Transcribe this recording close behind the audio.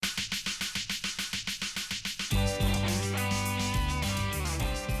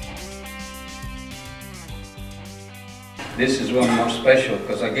This is one more special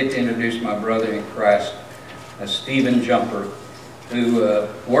because I get to introduce my brother in Christ, Stephen Jumper, who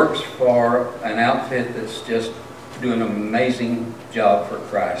works for an outfit that's just doing an amazing job for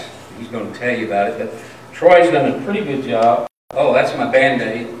Christ. He's going to tell you about it, but Troy's done a pretty good job. Oh, that's my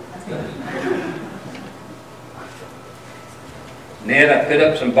Band-Aid. Ned, I put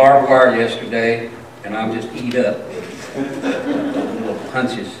up some barbed wire yesterday, and I'll just eat up. Little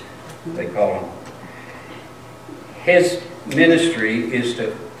punches, they call them. His ministry is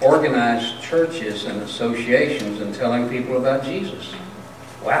to organize churches and associations and telling people about Jesus.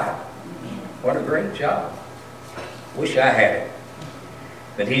 Wow, what a great job. Wish I had it.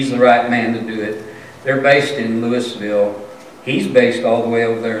 But he's the right man to do it. They're based in Louisville. He's based all the way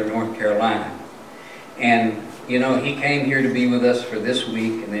over there in North Carolina. And, you know, he came here to be with us for this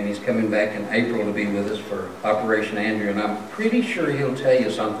week, and then he's coming back in April to be with us for Operation Andrew. And I'm pretty sure he'll tell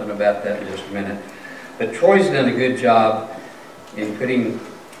you something about that in just a minute. But Troy's done a good job in putting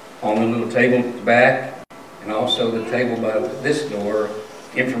on the little table at the back, and also the table by this door,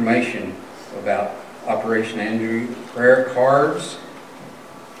 information about Operation Andrew, prayer cards,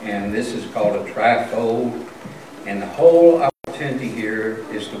 and this is called a trifold. And the whole opportunity here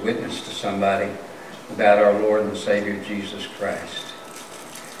is to witness to somebody about our Lord and Savior Jesus Christ.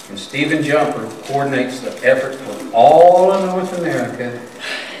 And Stephen Jumper coordinates the effort for all of North America,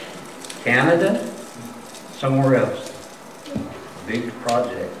 Canada, somewhere else. Big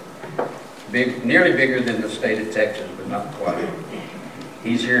project. Big, nearly bigger than the state of Texas, but not quite.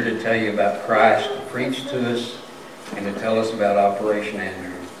 He's here to tell you about Christ, to preach to us, and to tell us about Operation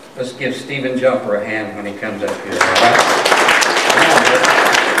Andrew. Let's give Stephen Jumper a hand when he comes up here. All right?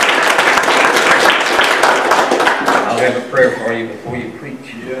 I'll have a prayer for you before you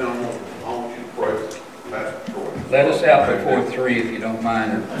preach. Yeah, I want you to pray. Pastor Troy. Let us out before 3 if you don't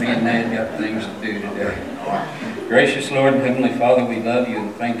mind. Me and Ned got things to do today. Gracious Lord and Heavenly Father, we love you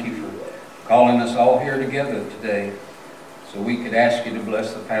and thank you for calling us all here together today so we could ask you to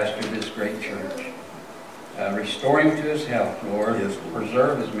bless the pastor of this great church. Restore him to his health, Lord. Yes, Lord.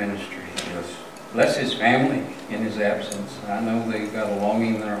 Preserve his ministry. Yes. Bless his family in his absence. I know they've got a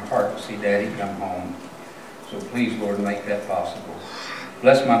longing in their heart to see Daddy come home. So please, Lord, make that possible.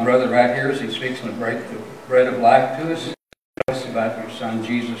 Bless my brother right here as he's fixing to break the bread of life to us. Bless about your son,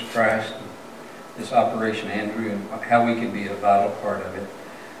 Jesus Christ, and this Operation Andrew, and how we can be a vital part of it.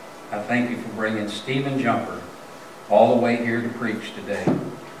 I thank you for bringing Stephen Jumper all the way here to preach today.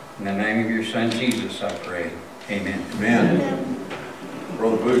 In the name of your son, Jesus, I pray. Amen. Amen.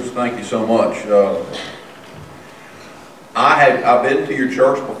 Brother Boots, thank you so much. I've been to your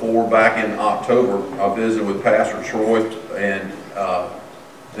church before back in October. I visited with Pastor Troy, and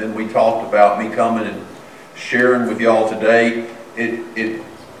then we talked about me coming and sharing with y'all today.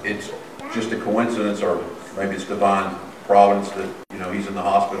 It's just a coincidence, or maybe it's divine providence that, you know, he's in the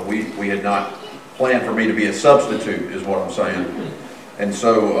hospital. We had not planned for me to be a substitute, is what I'm saying. And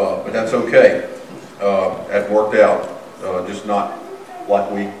so, but that's okay. That worked out, just not like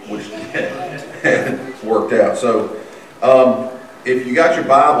we wished it had worked out. So, if you got your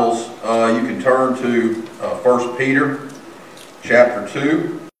Bibles, you can turn to 1 Peter chapter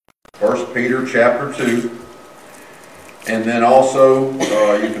 2. 1 Peter chapter 2. And then also,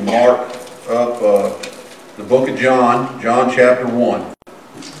 you can mark up the book of John, John chapter 1.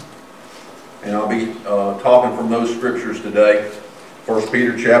 And I'll be talking from those scriptures today. 1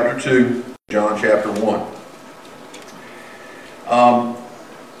 Peter chapter 2, John chapter 1.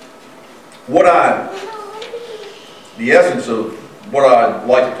 The essence of what I'd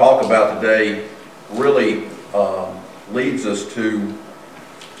like to talk about today really leads us to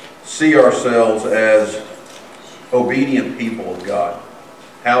see ourselves as obedient people of God.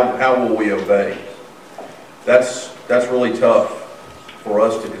 How will we obey? That's really tough for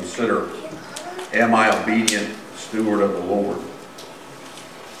us to consider. Am I obedient steward of the Lord?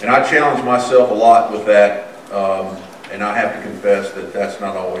 And I challenge myself a lot with that, and I have to confess that that's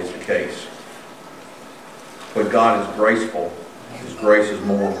not always the case. But God is graceful. His grace is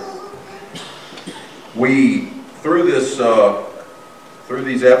more. Through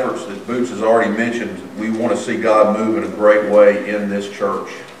these efforts that Boots has already mentioned, we want to see God move in a great way in this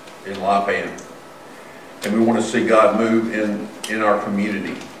church in Lipan. And we want to see God move in our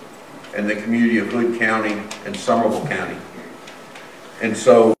community, and the community of Hood County and Somerville County. And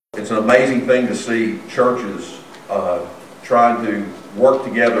so it's an amazing thing to see churches trying to work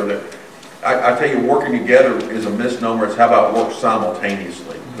together. I tell you, working together is a misnomer. It's how about work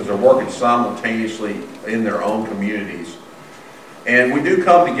simultaneously? Because they're working simultaneously in their own communities. And we do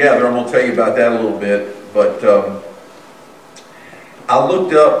come together. I'm going to tell you about that a little bit. But I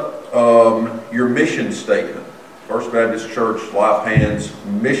looked up your mission statement First Baptist Church Lipan's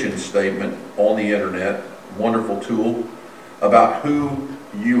mission statement on the internet. Wonderful tool about who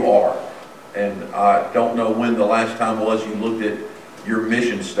you are. And I don't know when the last time was you looked at your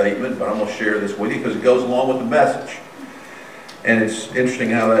mission statement, but I'm going to share this with you because it goes along with the message. And it's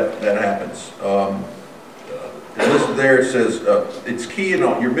interesting how that happens. Listen there, it says, it's keying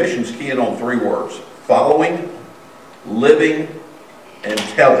on, your mission's keying on 3 words: following, living, and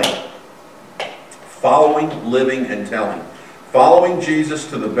telling. Following, living, and telling. Following Jesus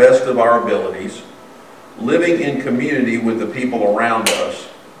to the best of our abilities, living in community with the people around us,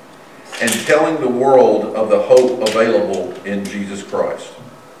 and telling the world of the hope available in Jesus Christ.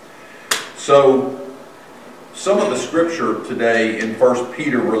 So, some of the scripture today in 1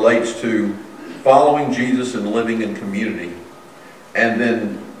 Peter relates to following Jesus and living in community. And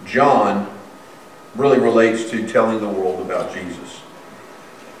then John really relates to telling the world about Jesus.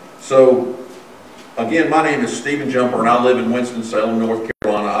 So, again, my name is Stephen Jumper, and I live in Winston-Salem, North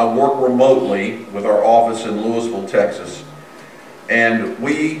Carolina. I work remotely with our office in Louisville, Texas. And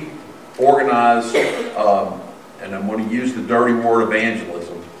we organize, and I'm going to use the dirty word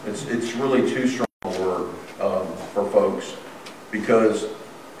evangelism. It's really too strong a word for folks, because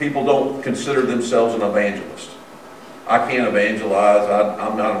people don't consider themselves an evangelist. I can't evangelize.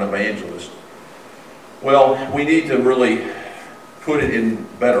 I'm not an evangelist. Well, we need to really put it in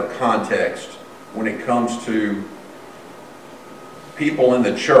better context when it comes to people in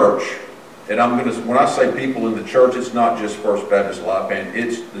the church. And when I say people in the church, it's not just First Baptist Lipan,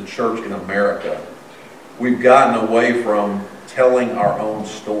 it's the church in America. We've gotten away from telling our own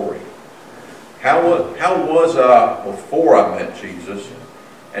story. How was I before I met Jesus,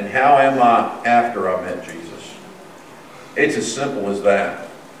 and how am I after I met Jesus? It's as simple as that.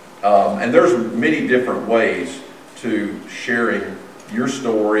 And there's many different ways to sharing your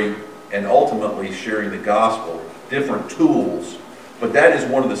story and ultimately sharing the gospel, different tools. But that is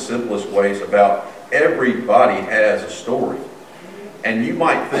one of the simplest ways. About everybody has a story. And you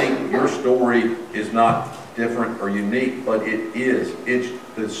might think your story is not different or unique, but it is. It's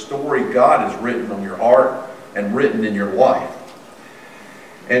the story God has written on your heart and written in your life.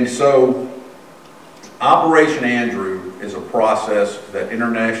 And so, Operation Andrew is a process that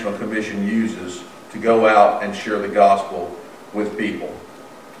International Commission uses to go out and share the gospel with people.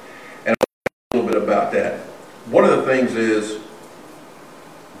 And a little bit about that. One of the things is,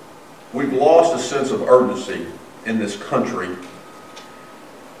 we've lost a sense of urgency in this country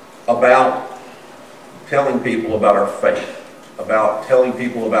about telling people about our faith, about telling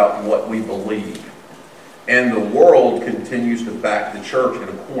people about what we believe. And the world continues to back the church in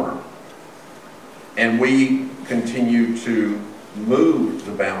a corner. And we continue to move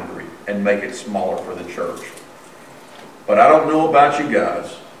the boundary and make it smaller for the church. But I don't know about you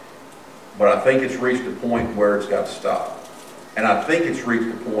guys, but I think it's reached a point where it's got to stop. And I think it's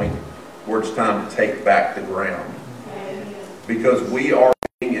reached a point where it's time to take back the ground. Because we are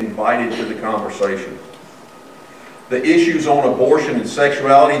being invited to the conversation. The issues on abortion and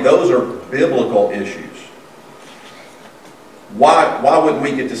sexuality, those are biblical issues. Why wouldn't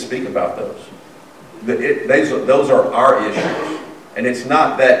we get to speak about those? Those are our issues. And it's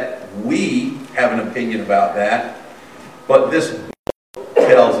not that we have an opinion about that, but this book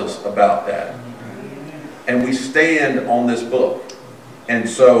tells us about that. And we stand on this book. And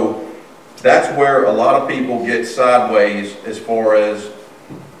so that's where a lot of people get sideways as far as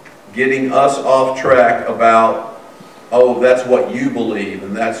getting us off track about, oh, that's what you believe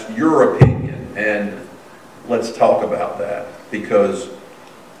and that's your opinion. And let's talk about that, because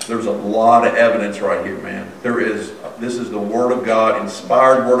there's a lot of evidence right here, man. This is the Word of God,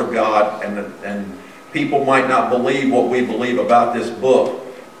 inspired Word of God, and people might not believe what we believe about this book,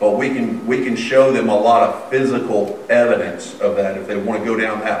 but we can show them a lot of physical evidence of that if they want to go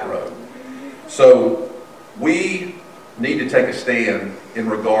down that road. So we need to take a stand in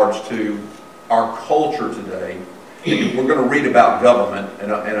regards to our culture today. We're going to read about government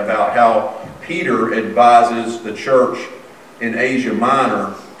and about how Peter advises the church in Asia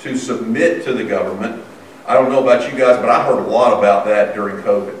Minor to submit to the government. I don't know about you guys, but I heard a lot about that during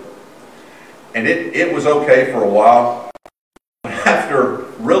COVID. And it was okay for a while. After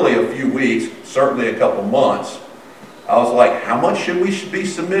really a few weeks, certainly a couple months, I was like, how much should we be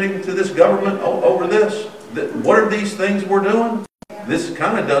submitting to this government over this? What are these things we're doing? This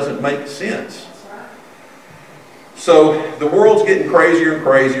kind of doesn't make sense. So the world's getting crazier and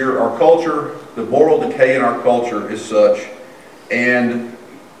crazier. Our culture, the moral decay in our culture is such. And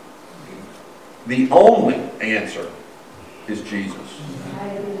the only answer is Jesus.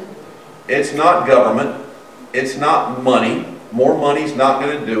 It's not government. It's not money. More money's not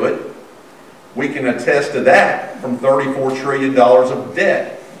going to do it. We can attest to that from $34 trillion of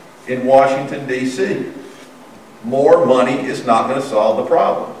debt in Washington, D.C. More money is not going to solve the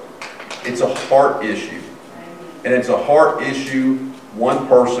problem. It's a heart issue. And it's a heart issue one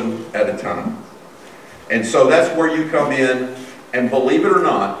person at a time. And so that's where you come in, and believe it or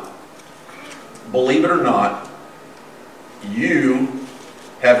not, you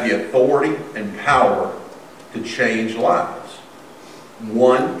have the authority and power to change lives,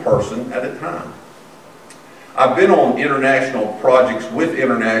 one person at a time. I've been on international projects with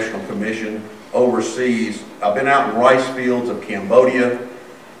International Commission overseas. I've been out in rice fields of Cambodia.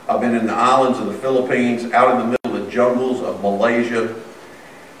 I've been in the islands of the Philippines, out in the middle of the jungles of Malaysia.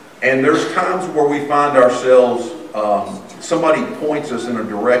 And there's times where we find ourselves, somebody points us in a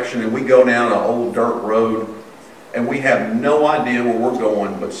direction and we go down an old dirt road and we have no idea where we're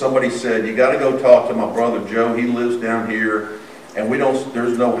going, but somebody said, you got to go talk to my brother Joe, he lives down here, and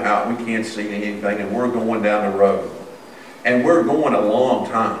there's no how, we can't see anything, and we're going down the road. And we're going a long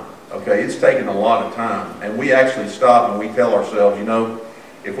time, okay? It's taking a lot of time. And we actually stop and we tell ourselves, you know,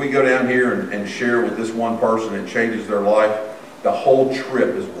 if we go down here and share with this one person, it changes their life, the whole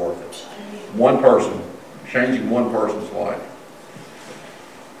trip is worth it. One person, changing one person's life.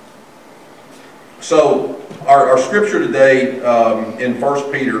 So our scripture today in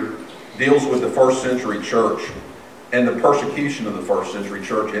 1 Peter deals with the first century church and the persecution of the first century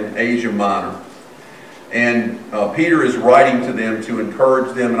church in Asia Minor. And Peter is writing to them to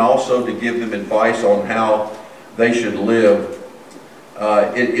encourage them and also to give them advice on how they should live.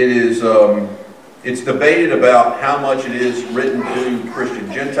 It's debated about how much it is written to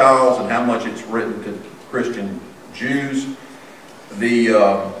Christian Gentiles and how much it's written to Christian Jews.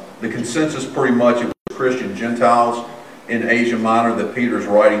 The consensus pretty much it was Christian Gentiles in Asia Minor that Peter's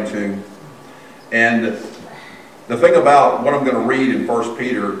writing to. And the thing about what I'm going to read in 1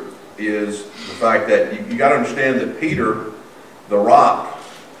 Peter is the fact that you got to understand that Peter, the rock,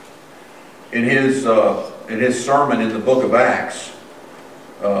 in his sermon in the book of Acts,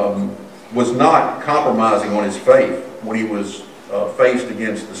 was not compromising on his faith when he was faced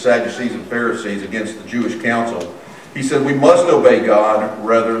against the Sadducees and Pharisees, against the Jewish council. He said, we must obey God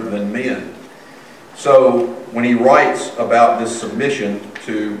rather than men. So when he writes about this submission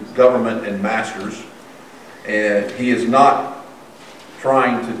to government and masters, and he is not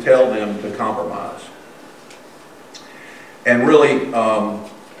trying to tell them to compromise. And really,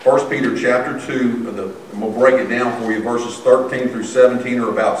 1 Peter chapter 2, we'll break it down for you, verses 13 through 17 are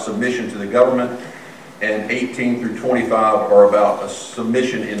about submission to the government, and 18 through 25 are about a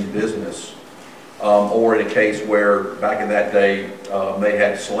submission in business, or in a case where back in that day they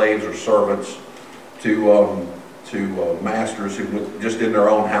had slaves or servants to masters who were just in their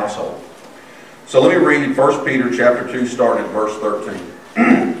own household. So let me read 1 Peter chapter 2, starting at verse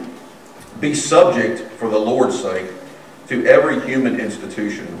 13. Be subject for the Lord's sake to every human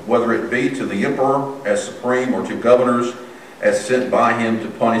institution, whether it be to the emperor as supreme or to governors as sent by him to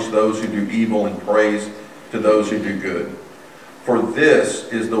punish those who do evil and praise to those who do good. For this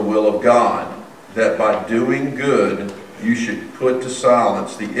is the will of God, that by doing good you should put to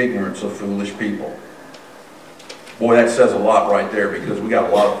silence the ignorance of foolish people. Boy, that says a lot right there, because we got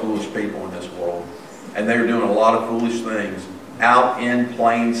a lot of foolish people in this world. And they're doing a lot of foolish things out in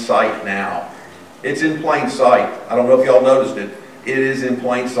plain sight now. It's in plain sight. I don't know if y'all noticed it. It is in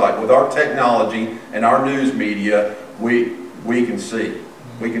plain sight. With our technology and our news media, we can see.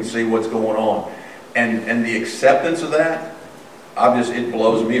 We can see what's going on. And the acceptance of that, it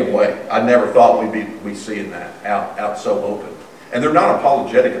blows me away. I never thought we'd be seeing that out so open. And they're not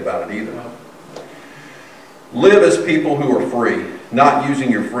apologetic about it either. Live as people who are free, not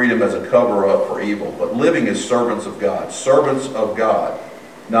using your freedom as a cover-up for evil, but living as servants of God,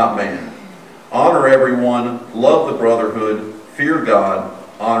 not man. Honor everyone, love the brotherhood, fear God,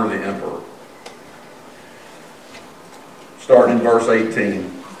 honor the emperor. Starting in verse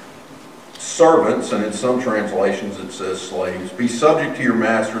 18. Servants, and in some translations it says slaves, be subject to your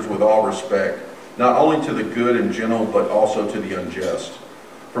masters with all respect, not only to the good and gentle, but also to the unjust.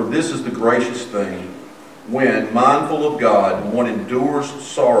 For this is the gracious thing, when, mindful of God, one endures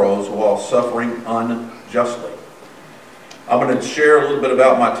sorrows while suffering unjustly. I'm going to share a little bit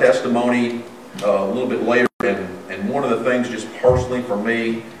about my testimony a little bit later, and one of the things just personally for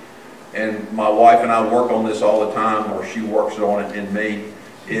me, and my wife and I work on this all the time, or she works on it in me,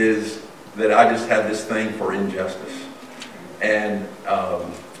 is that I just have this thing for injustice. And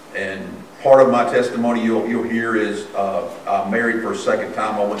part of my testimony you'll hear is I'm married for a second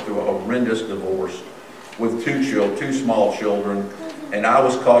time. I went through a horrendous divorce with two small children, and I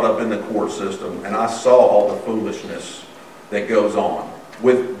was caught up in the court system, and I saw all the foolishness that goes on.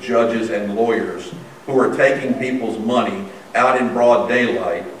 with judges and lawyers who are taking people's money out in broad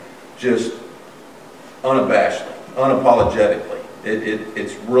daylight, just unabashed, unapologetically.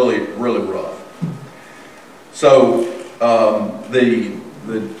 It's really, really rough. So the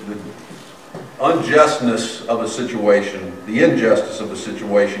unjustness of a situation, the injustice of a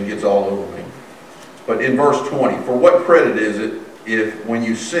situation gets all over me. But in verse 20, for what credit is it if when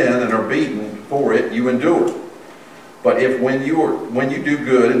you sin and are beaten for it, you endure? But if when you do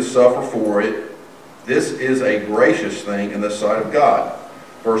good and suffer for it, this is a gracious thing in the sight of God.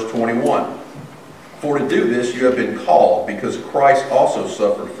 Verse 21, for to do this you have been called, because Christ also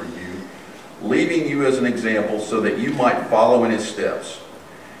suffered for you, leaving you as an example so that you might follow in his steps.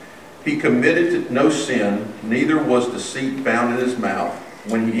 He committed no sin, neither was deceit found in his mouth.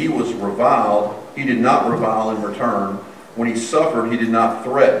 When he was reviled, he did not revile in return. When he suffered, he did not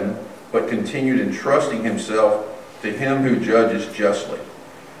threaten, but continued entrusting himself to him who judges justly.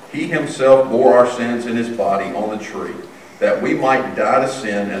 He himself bore our sins in his body on the tree, that we might die to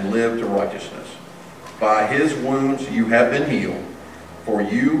sin and live to righteousness. By his wounds you have been healed, for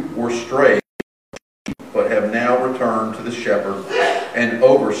you were strayed, but have now returned to the shepherd and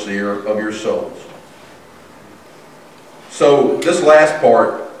overseer of your souls. So this last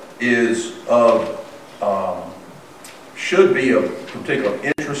part is of should be of particular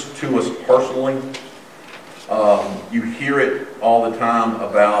interest to us personally. You hear it all the time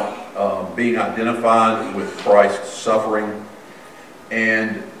about being identified with Christ's suffering,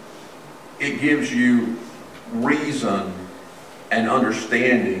 and it gives you reason and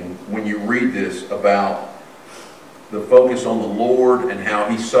understanding when you read this about the focus on the Lord and how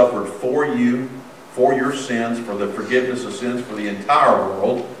he suffered for you, for your sins, for the forgiveness of sins for the entire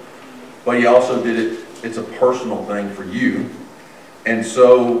world, but he also did it, it's a personal thing for you. And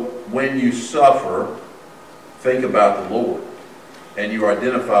so when you suffer, think about the Lord, and you are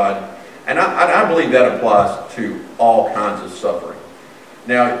identified, and I believe that applies to all kinds of suffering.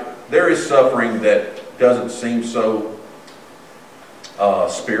 Now, there is suffering that doesn't seem so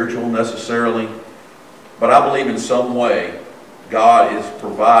spiritual necessarily, but I believe in some way God is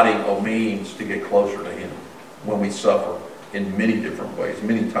providing a means to get closer to him when we suffer in many different ways,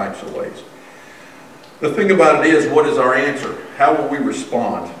 many types of ways. The thing about it is, what is our answer? How will we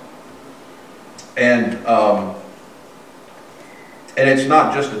respond? And it's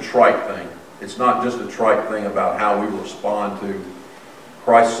not just a trite thing. It's not just a trite thing about how we respond to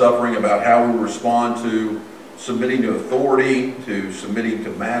Christ's suffering, about how we respond to submitting to authority, to submitting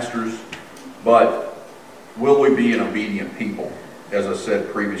to masters, but will we be an obedient people, as I said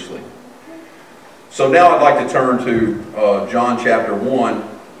previously. So now I'd like to turn to John chapter 1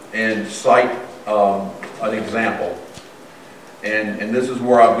 and cite an example. And this is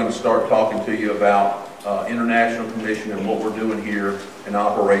where I'm going to start talking to you about International Commission and what we're doing here in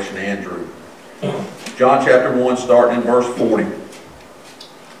Operation Andrew. John chapter 1, starting in verse 40.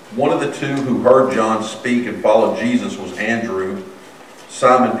 One of the two who heard John speak and followed Jesus was Andrew,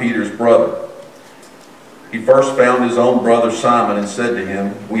 Simon Peter's brother. He first found his own brother Simon and said to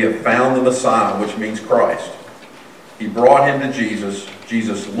him, "We have found the Messiah," which means Christ. He brought him to Jesus.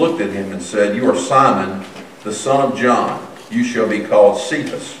 Jesus looked at him and said, "You are Simon, the son of John. You shall be called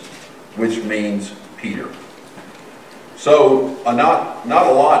Cephas," which means Peter. So not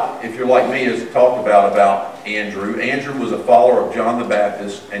a lot, if you're like me, is talked about Andrew. Andrew was a follower of John the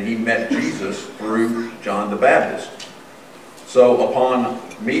Baptist, and he met Jesus through John the Baptist. So upon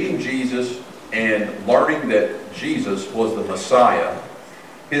meeting Jesus and learning that Jesus was the Messiah,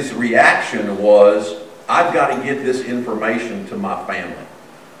 his reaction was, I've got to get this information to my family.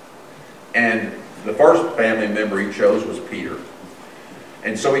 And the first family member he chose was Peter.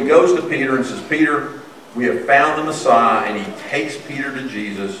 And so he goes to Peter and says, "Peter, we have found the Messiah," and he takes Peter to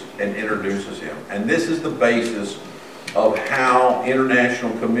Jesus and introduces him. And this is the basis of how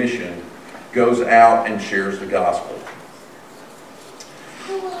International Commission goes out and shares the gospel.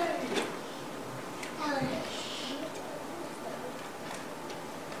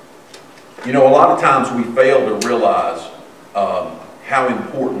 You know, a lot of times we fail to realize how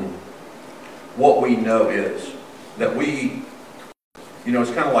important what we know is. That we, you know,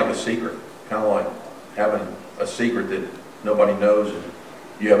 it's kind of like a secret. Kind of like having a secret that nobody knows, and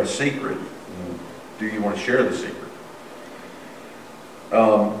you have a secret. And do you want to share the secret?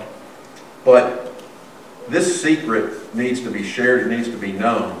 But this secret needs to be shared. It needs to be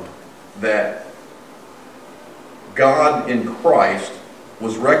known that God in Christ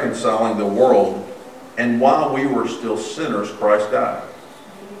was reconciling the world, and while we were still sinners, Christ died.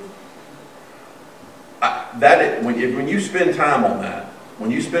 When you spend time on that, when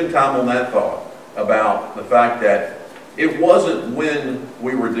you spend time on that thought about the fact that It wasn't when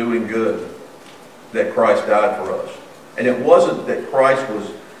we were doing good that Christ died for us. And it wasn't that Christ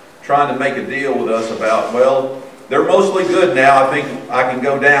was trying to make a deal with us about, well, they're mostly good now, I think I can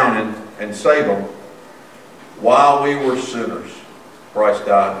go down and save them. While we were sinners, Christ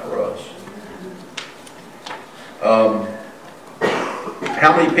died for us.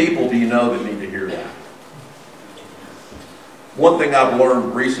 How many people do you know that need to hear that? One thing I've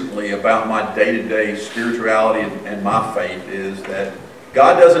learned recently about my day-to-day spirituality and my faith is that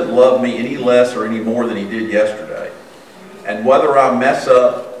God doesn't love me any less or any more than He did yesterday. And whether I mess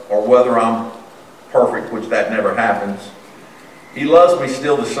up or whether I'm perfect, which that never happens, He loves me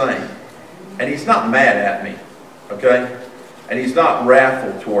still the same. And He's not mad at me, okay? And He's not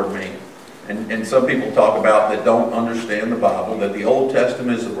wrathful toward me. And some people talk about that don't understand the Bible, that the Old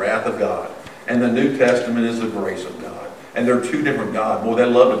Testament is the wrath of God and the New Testament is the grace of God. And they're two different gods. Boy, they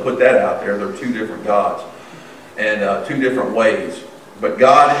love to put that out there. They're two different gods and two different ways. But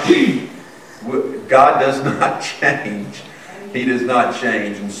God does not change. He does not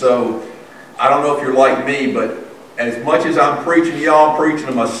change. And so, I don't know if you're like me, but as much as I'm preaching to y'all, I'm preaching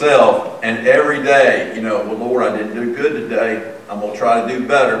to myself. And every day, well, Lord, I didn't do good today. I'm going to try to do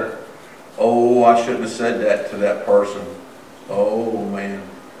better. Oh, I shouldn't have said that to that person. Oh, man.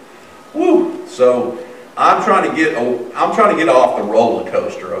 Woo! So, I'm trying to get off the roller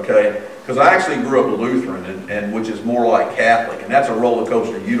coaster, okay? Because I actually grew up Lutheran, and which is more like Catholic, and that's a roller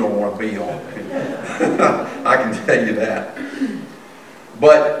coaster you don't want to be on. I can tell you that.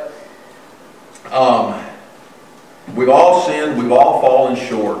 But we've all sinned, we've all fallen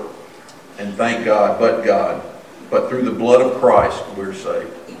short, and thank God, but through the blood of Christ we're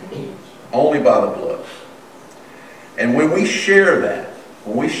saved. Only by the blood. And when we share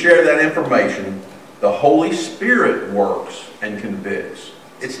that information, the Holy Spirit works and convicts.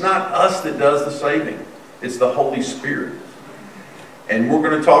 It's not us that does the saving. It's the Holy Spirit. And we're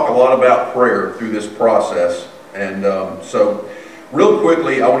going to talk a lot about prayer through this process. And so, real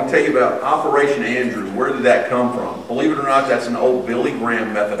quickly, I want to tell you about Operation Andrew. Where did that come from? Believe it or not, that's an old Billy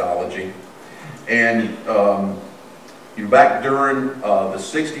Graham methodology. And back during the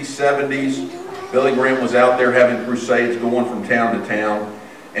 60s, 70s, Billy Graham was out there having crusades going from town to town.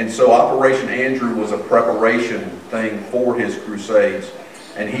 And so Operation Andrew was a preparation thing for his crusades.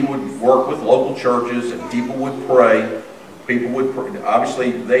 And he would work with local churches and people would pray.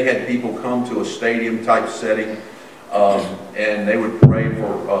 Obviously, they had people come to a stadium type setting and they would pray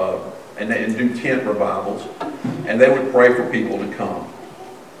for, and do tent revivals. And they would pray for people to come.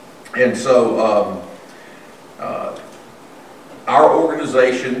 And so our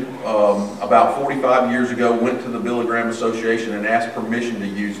organization, about 45 years ago, went to the Billy Graham Association and asked permission to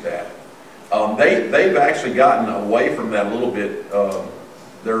use that. They've actually gotten away from that a little bit.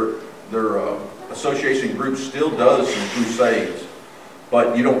 Their association group still does some crusades,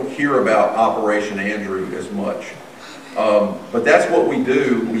 but you don't hear about Operation Andrew as much. But that's what we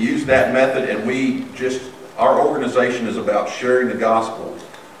do. We use that method, and our organization is about sharing the gospel.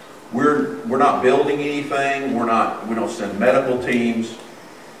 We're not building anything. We don't send medical teams,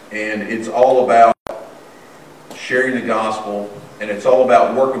 and it's all about sharing the gospel, and it's all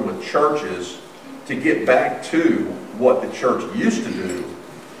about working with churches to get back to what the church used to do,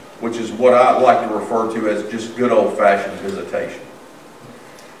 which is what I like to refer to as just good old-fashioned visitation.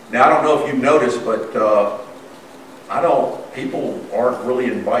 Now, I don't know if you've noticed, but people aren't really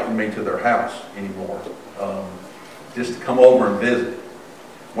inviting me to their house anymore, just to come over and visit.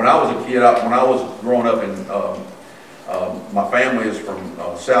 When I was a kid, when I was growing up my family is from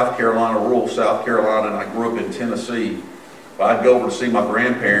South Carolina, rural South Carolina, and I grew up in Tennessee. But I'd go over to see my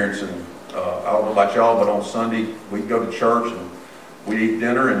grandparents, and I don't know about y'all, but on Sunday, we'd go to church, and we'd eat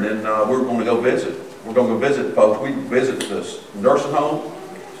dinner, and then we were going to go visit. We're going to go visit folks. We'd visit this nursing home,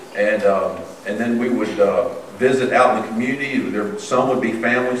 and then we would visit out in the community. Some would be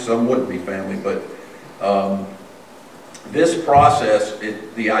family, some wouldn't be family, but this process,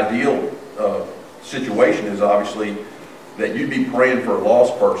 the ideal situation is obviously that you'd be praying for a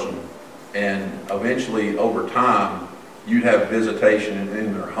lost person, and eventually, over time, you'd have visitation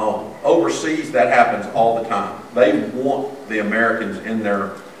in their home. Overseas, that happens all the time. They want the Americans in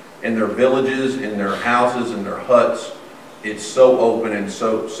their villages, in their houses, in their huts. It's so open and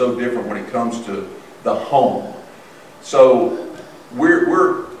so different when it comes to the home. So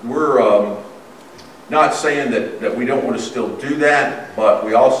we're not saying that we don't want to still do that, but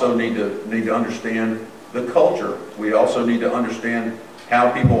we also need to understand the culture. We also need to understand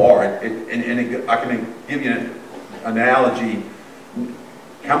how people are. I can give you an analogy.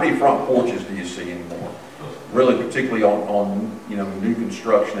 How many front porches do you see anymore? Really, particularly on new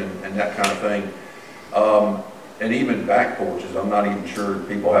construction and that kind of thing. and even back porches. I'm not even sure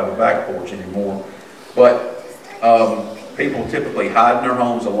people have a back porch anymore. But people typically hide in their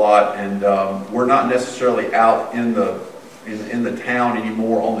homes a lot, and we're not necessarily out in the town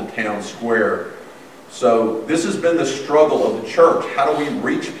anymore on the town square. So this has been the struggle of the church. How do we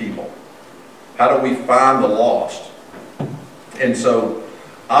reach people? How do we find the lost? And so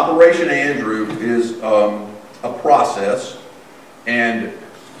Operation Andrew is a process, and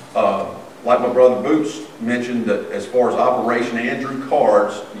like my brother Boots mentioned, that as far as Operation Andrew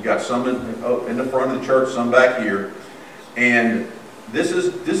cards, you got some in the front of the church, some back here, and this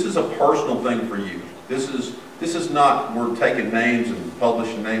is a personal thing for you. This is not we're taking names and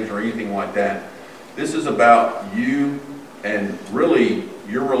publishing names or anything like that. This is about you and really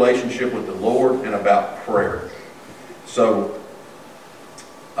your relationship with the Lord and about prayer. So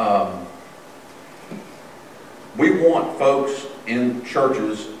we want folks in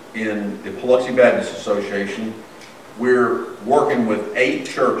churches in the Biloxi Baptist Association. We're working with 8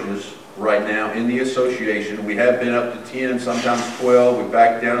 churches right now in the association. We have been up to 10, sometimes 12. We're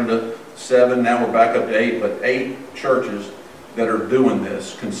back down to 7. Now we're back up to 8, but 8 churches that are doing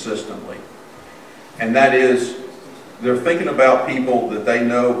this consistently. And that is, they're thinking about people that they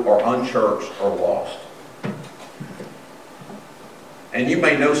know are unchurched or lost. And you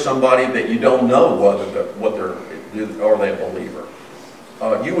may know somebody that you don't know are they a believer.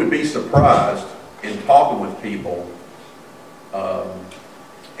 You would be surprised in talking with people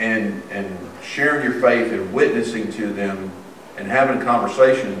and sharing your faith and witnessing to them and having a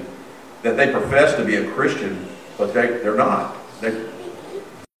conversation that they profess to be a Christian, but they're not. They're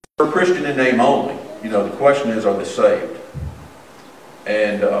a Christian in name only. You know, the question is, are they saved?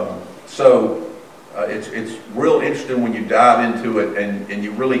 And it's real interesting when you dive into it, and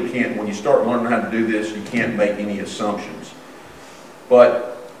you really can't, when you start learning how to do this, you can't make any assumptions.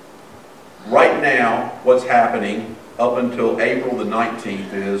 But right now, what's happening up until April the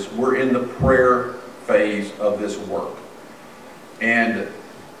 19th is we're in the prayer phase of this work. And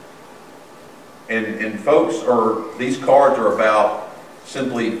folks, these cards are about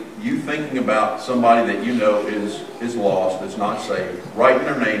simply you thinking about somebody that you know is lost, that's not saved, writing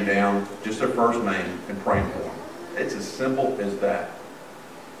their name down, just their first name, and praying for them. It's as simple as that.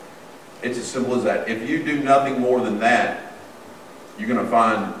 It's as simple as that. If you do nothing more than that, you're going to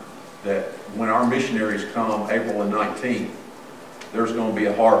find that when our missionaries come April the 19th, there's going to be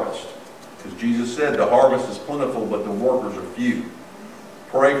a harvest. Because Jesus said the harvest is plentiful, but the workers are few.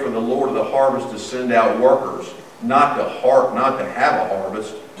 Pray for the Lord of the harvest to send out workers, not to have a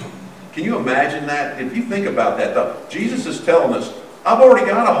harvest. Can you imagine that? If you think about that, Jesus is telling us, I've already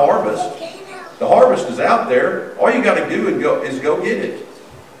got a harvest. The harvest is out there. All you got to do is go get it.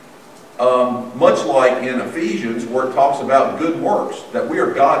 Much like in Ephesians, where it talks about good works, that we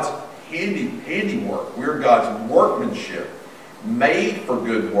are God's handiwork. We are God's workmanship, made for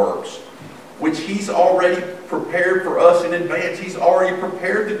good works, which He's already prepared for us in advance. He's already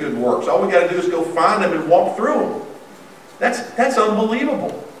prepared the good works. All we got to do is go find them and walk through them. That's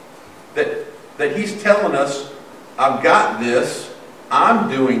unbelievable. That He's telling us, I've got this, I'm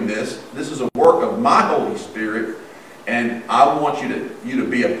doing this, this is a work of my Holy Spirit, and I want you to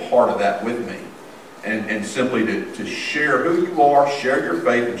be a part of that with me. And simply to share who you are, share your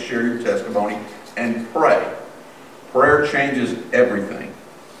faith, and share your testimony, and pray. Prayer changes everything.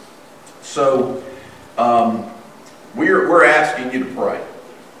 So we're asking you to pray.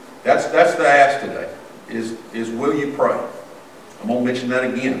 That's the ask today. Is will you pray? I'm going to mention that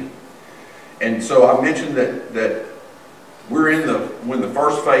again. And so I mentioned that we're in the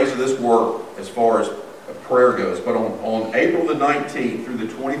first phase of this work as far as prayer goes. But on April the 19th through the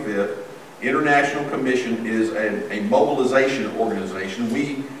 25th, International Commission is a mobilization organization.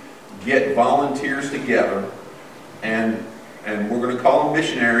 We get volunteers together, and we're going to call them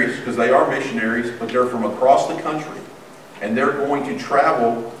missionaries because they are missionaries, but they're from across the country. And they're going to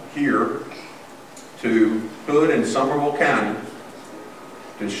travel here to Hood and Somerville County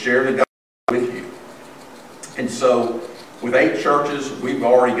to share the gospel with you. And so with 8 churches, we've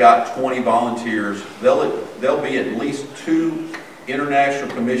already got 20 volunteers. There'll be at least 2 International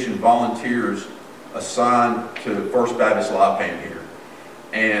Commission volunteers assigned to First Baptist Lipan here.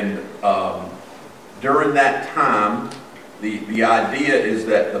 And during that time, the idea is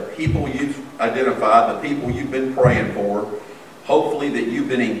that the people you've identified, the people you've been praying for, hopefully that you've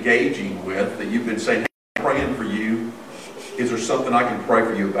been engaging with, that you've been saying, hey, I'm praying for you. Is there something I can pray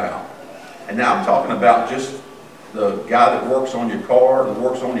for you about? And now I'm talking about just the guy that works on your car, that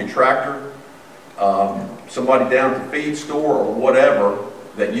works on your tractor, somebody down at the feed store or whatever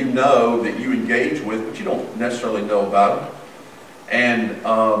that you know that you engage with, but you don't necessarily know about them. And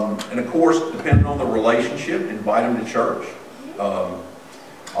of course, depending on the relationship, invite them to church.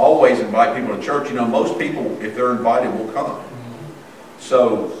 Always invite people to church. You know, most people, if they're invited, will come.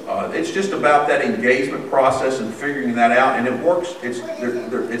 So it's just about that engagement process and figuring that out, and it works.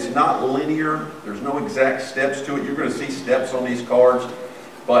 It's not linear. There's no exact steps to it. You're going to see steps on these cards,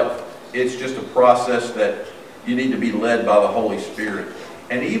 but it's just a process that you need to be led by the Holy Spirit.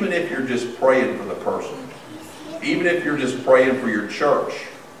 And even if you're just praying for the person, even if you're just praying for your church,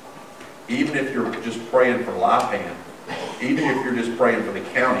 even if you're just praying for Lipan, even if you're just praying for the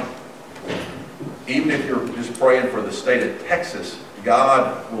county, even if you're just praying for the state of Texas,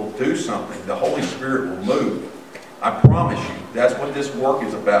 God will do something. The Holy Spirit will move. I promise you, that's what this work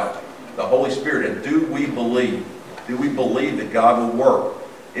is about. The Holy Spirit. And do we believe that God will work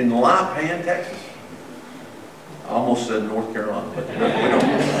in Lipan, Texas? I almost said North Carolina.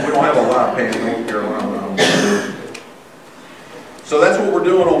 We don't have a Lipan in North Carolina. So that's what we're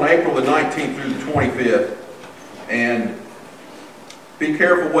doing on April the 19th through the 25th. And be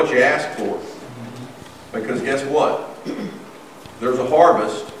careful what you ask for. Because guess what? There's a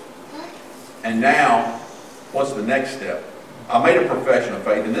harvest, and now, what's the next step? I made a profession of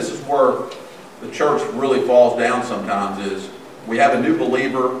faith, and this is where the church really falls down sometimes, is we have a new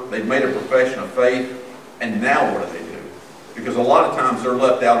believer, they've made a profession of faith, and now what do they do? Because a lot of times they're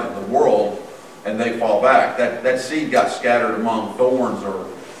left out in the world, and they fall back. That seed got scattered among thorns or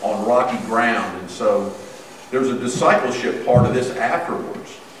on rocky ground, and so there's a discipleship part of this afterwards,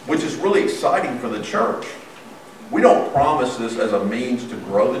 which is really exciting for the church. We don't promise this as a means to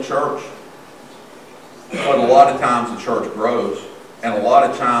grow the church, but a lot of times the church grows, and a lot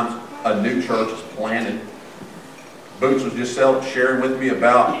of times a new church is planted. Boots was just sharing with me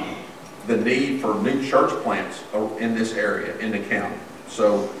about the need for new church plants in this area, in the county.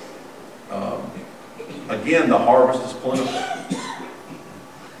 So, again, the harvest is plentiful.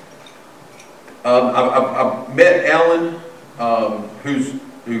 I've met Ellen,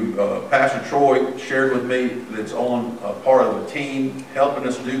 who Pastor Troy shared with me, that's on a part of a team helping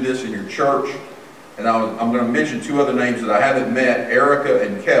us do this in your church. And I'm going to mention two other names that I haven't met, Erica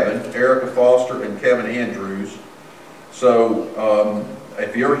and Kevin, Erica Foster and Kevin Andrews. So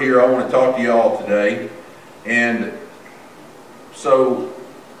if you're here, I want to talk to you all today. And so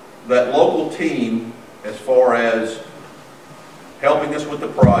that local team, as far as helping us with the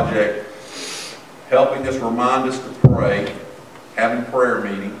project, helping us remind us to pray, having prayer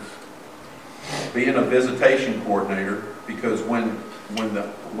meetings, being a visitation coordinator, because when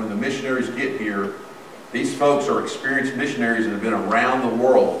the missionaries get here, these folks are experienced missionaries that have been around the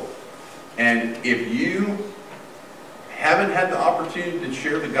world. And if you haven't had the opportunity to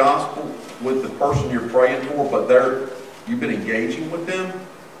share the gospel with the person you're praying for, but you've been engaging with them,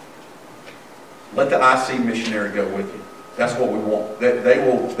 let the IC missionary go with you. That's what we want. They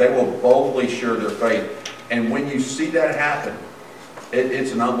will boldly share their faith. And when you see that happen,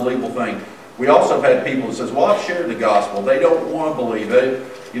 it's an unbelievable thing. We also have had people that says, well, I've shared the gospel. They don't want to believe it.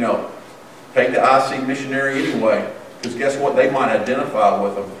 You know, take the IC missionary anyway, because guess what? They might identify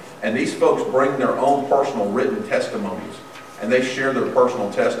with them. And these folks bring their own personal written testimonies, and they share their personal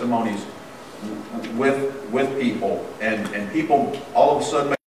testimonies with people. And people all of a sudden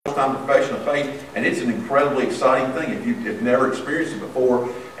make a first-time profession of faith, and it's an incredibly exciting thing if you've never experienced it before.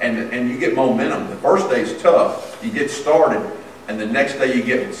 And you get momentum. The first day is tough. You get started. And the next day you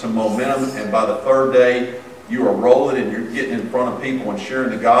get some momentum, and by the third day you are rolling and you're getting in front of people and sharing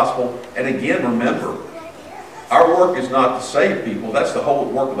the gospel. And again, remember, our work is not to save people. That's the whole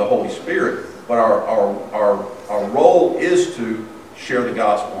work of the Holy Spirit. But our role is to share the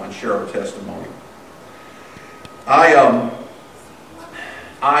gospel and share our testimony. I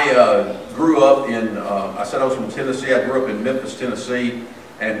grew up in, I said I was from Tennessee. I grew up in Memphis, Tennessee,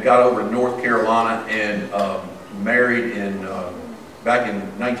 and got over to North Carolina and married back in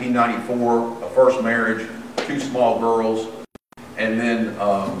 1994, a first marriage, 2 small girls. And then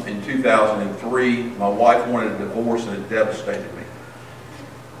in 2003, my wife wanted a divorce, and it devastated me.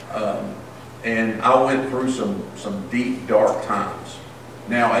 And I went through some deep, dark times.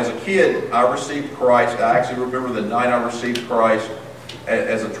 Now, as a kid, I received Christ. I actually remember the night I received Christ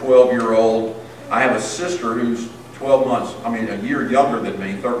as a 12-year-old. I have a sister who's a year younger than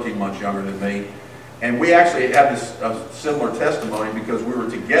me, 13 months younger than me. And we actually have a similar testimony because we were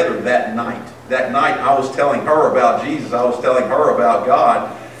together that night. That night I was telling her about Jesus. I was telling her about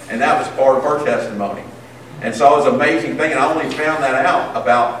God. And that was part of her testimony. And so it was an amazing thing. And I only found that out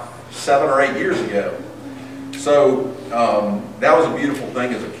about 7 or 8 years ago. So that was a beautiful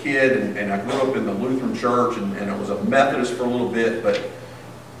thing as a kid. And I grew up in the Lutheran church. And it was a Methodist for a little bit. But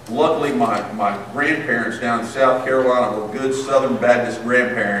luckily my grandparents down in South Carolina were good Southern Baptist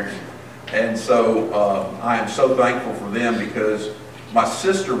grandparents. And so I am so thankful for them, because my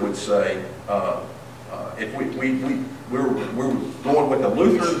sister would say, if we were going with the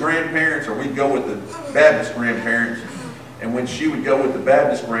Lutheran grandparents, or we'd go with the Baptist grandparents, and when she would go with the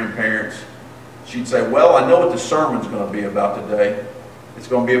Baptist grandparents, she'd say, well, I know what the sermon's going to be about today. It's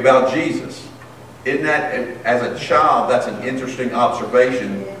going to be about Jesus. Isn't that, as a child, that's an interesting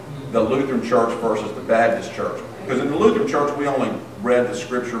observation, the Lutheran church versus the Baptist church. Because in the Lutheran church, we only read the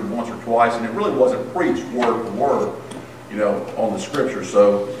scripture once or twice, and it really wasn't preached word for word, on the scripture.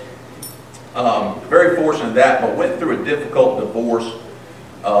 So, very fortunate in that, but went through a difficult divorce.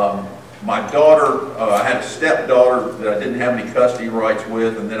 My daughter, I had a stepdaughter that I didn't have any custody rights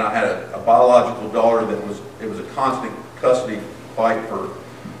with, and then I had a biological daughter that it was a constant custody fight for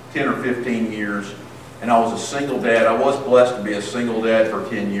 10 or 15 years. And I was a single dad. I was blessed to be a single dad for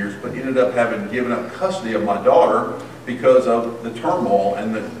 10 years, but ended up having given up custody of my daughter because of the turmoil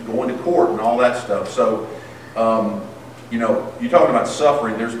and the going to court and all that stuff. So, you're talking about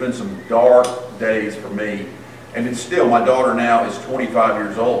suffering. There's been some dark days for me. And it's still, my daughter now is 25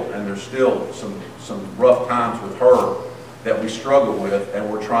 years old, and there's still some rough times with her that we struggle with, and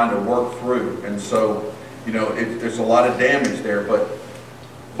we're trying to work through. And so, there's a lot of damage there, but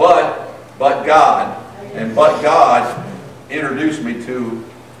God introduced me to,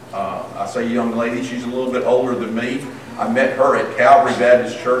 I say young lady, she's a little bit older than me. I met her at Calvary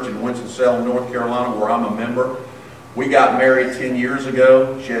Baptist Church in Winston-Salem, North Carolina, where I'm a member. We got married 10 years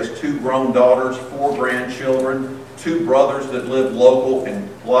ago. She has 2 grown daughters, 4 grandchildren, 2 brothers that live local, and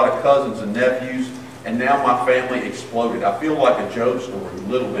a lot of cousins and nephews. And now my family exploded. I feel like a Job story a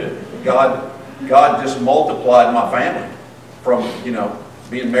little bit. God just multiplied my family from,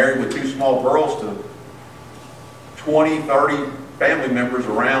 being married with 2 small girls to 20, 30 family members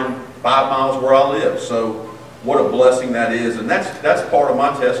around 5 miles where I live. So what a blessing that is. And that's part of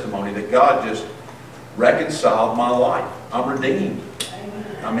my testimony, that God just reconciled my life. I'm redeemed.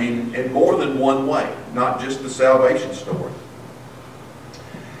 I mean, in more than one way, not just the salvation story.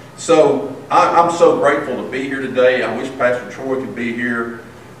 So I'm so grateful to be here today. I wish Pastor Troy could be here,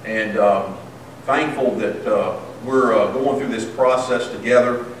 and thankful that we're going through this process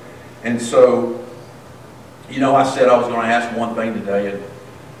together. And so, I said I was going to ask one thing today, and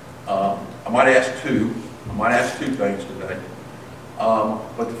I might ask 2. I might ask 2 things today.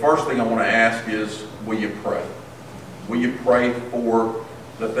 But the first thing I want to ask is, will you pray? Will you pray for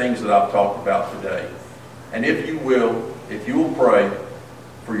the things that I've talked about today? And if you will pray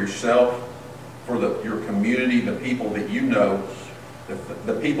for yourself, for your community, the people that you know,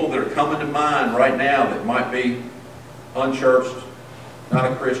 the people that are coming to mind right now that might be unchurched,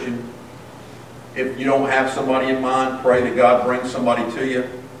 not a Christian. If you don't have somebody in mind, pray that God brings somebody to you.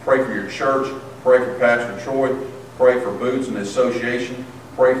 Pray for your church. Pray for Pastor Troy. Pray for Boots and the association.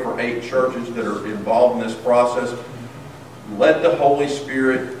 Pray for 8 churches that are involved in this process. Let the Holy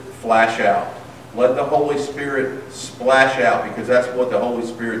Spirit flash out. Let the Holy Spirit splash out, because that's what the Holy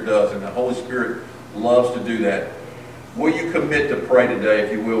Spirit does, and the Holy Spirit loves to do that. Will you commit to pray today?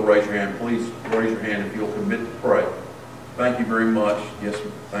 If you will, raise your hand. Please raise your hand if you'll commit to pray. Thank you very much. Yes,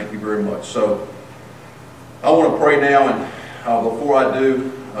 thank you very much. So I want to pray now, and before I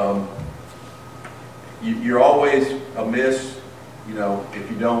do, you're always amiss, if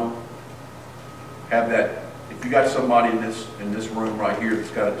you don't have that. If you got somebody in this room right here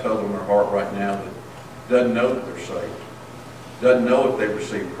that's got a tug on their heart right now that doesn't know that they're saved, doesn't know if they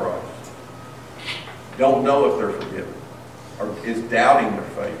received Christ, don't know if they're forgiven, or is doubting their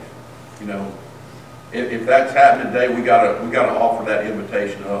faith, if that's happening today, we gotta offer that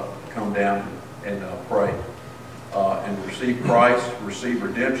invitation up, come down and pray. And receive Christ, receive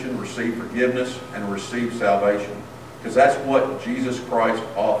redemption, receive forgiveness, and receive salvation. Because that's what Jesus Christ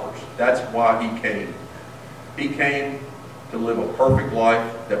offers. That's why He came. He came to live a perfect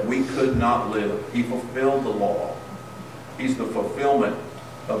life that we could not live. He fulfilled the law. He's the fulfillment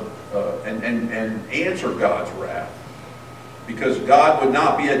of and answer God's wrath. Because God would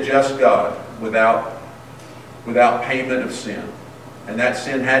not be a just God without payment of sin. And that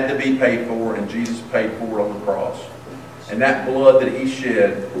sin had to be paid for, and Jesus paid for it on the cross. And that blood that He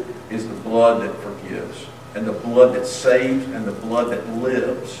shed is the blood that forgives, and the blood that saves, and the blood that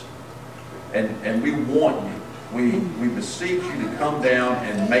lives. And we want you. We beseech you to come down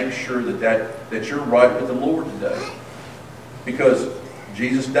and make sure that you're right with the Lord today. Because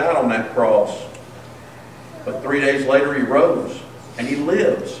Jesus died on that cross, but 3 days later He rose, and He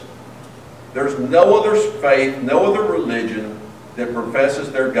lives. There's no other faith, no other religion that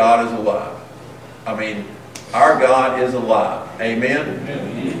professes their God is alive. I mean, Our God is alive. Amen?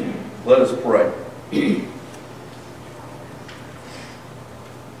 Amen. Let us pray.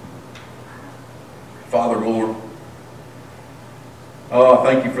 Father, Lord,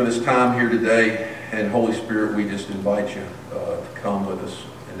 thank you for this time here today. And Holy Spirit, we just invite you to come with us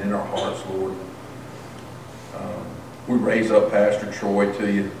and in our hearts, Lord. We raise up Pastor Troy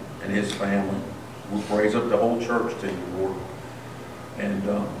to you and his family. We raise up the whole church to you, Lord. And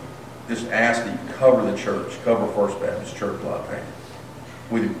just ask that you cover the church, cover First Baptist Church La Tech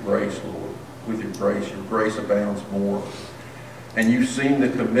with your grace, Lord. With your grace abounds more. And you've seen the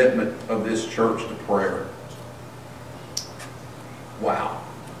commitment of this church to prayer. Wow.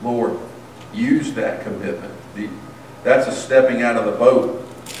 Lord, use that commitment. That's a stepping out of the boat.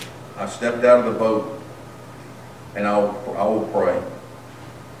 I stepped out of the boat, and I will pray.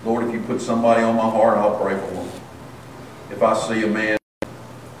 Lord, if you put somebody on my heart, I'll pray for them. If I see a man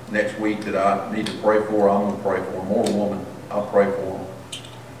next week that I need to pray for, I'm going to pray for him. Or a woman, I'll pray for them.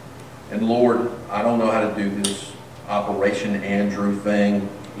 And Lord, I don't know how to do this Operation Andrew thing.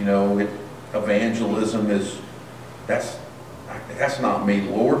 You know, evangelism that's not me,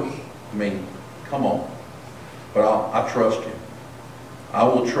 Lord. I mean, come on. But I trust you. I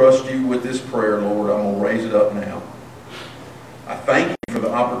will trust you with this prayer, Lord. I'm going to raise it up now. I thank you for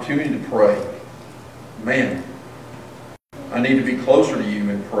the opportunity to pray. Man, I need to be closer to you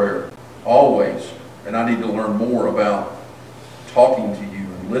in prayer, always. And I need to learn more about talking to you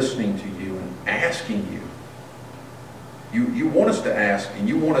and listening to you and asking you. You want us to ask, and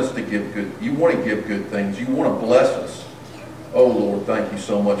you want us to give good. You want to give good things. You want to bless us. Oh, Lord, thank you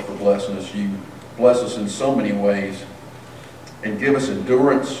so much for blessing us. You bless us in so many ways. And give us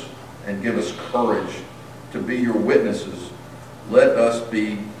endurance and give us courage to be your witnesses. Let us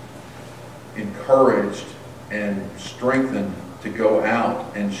be encouraged and strengthened to go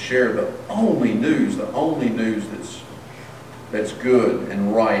out and share the only news that's good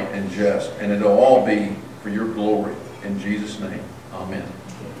and right and just. And it'll all be for your glory. In Jesus' name, amen.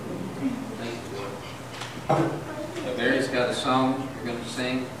 Thank you, Lord. Barry's got a song you're going to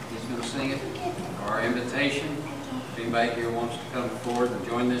sing. He's going to sing it. Our invitation. If anybody here wants to come forward and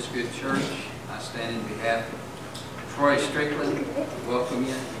join this good church, I stand in behalf of Troy Strickland to welcome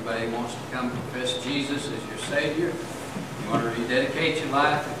you. Anybody who wants to come confess Jesus as your Savior, you want to rededicate your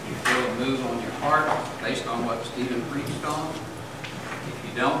life, if you feel a move on your heart based on what Stephen preached on. If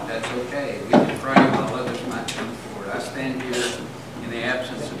you don't, that's okay. We can pray while others might come forward. I stand here in the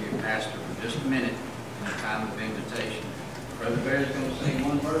absence of your pastor for just a minute in the time of invitation. Brother Barry's going to sing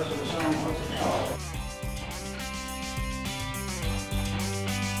one verse of the song. What's it called?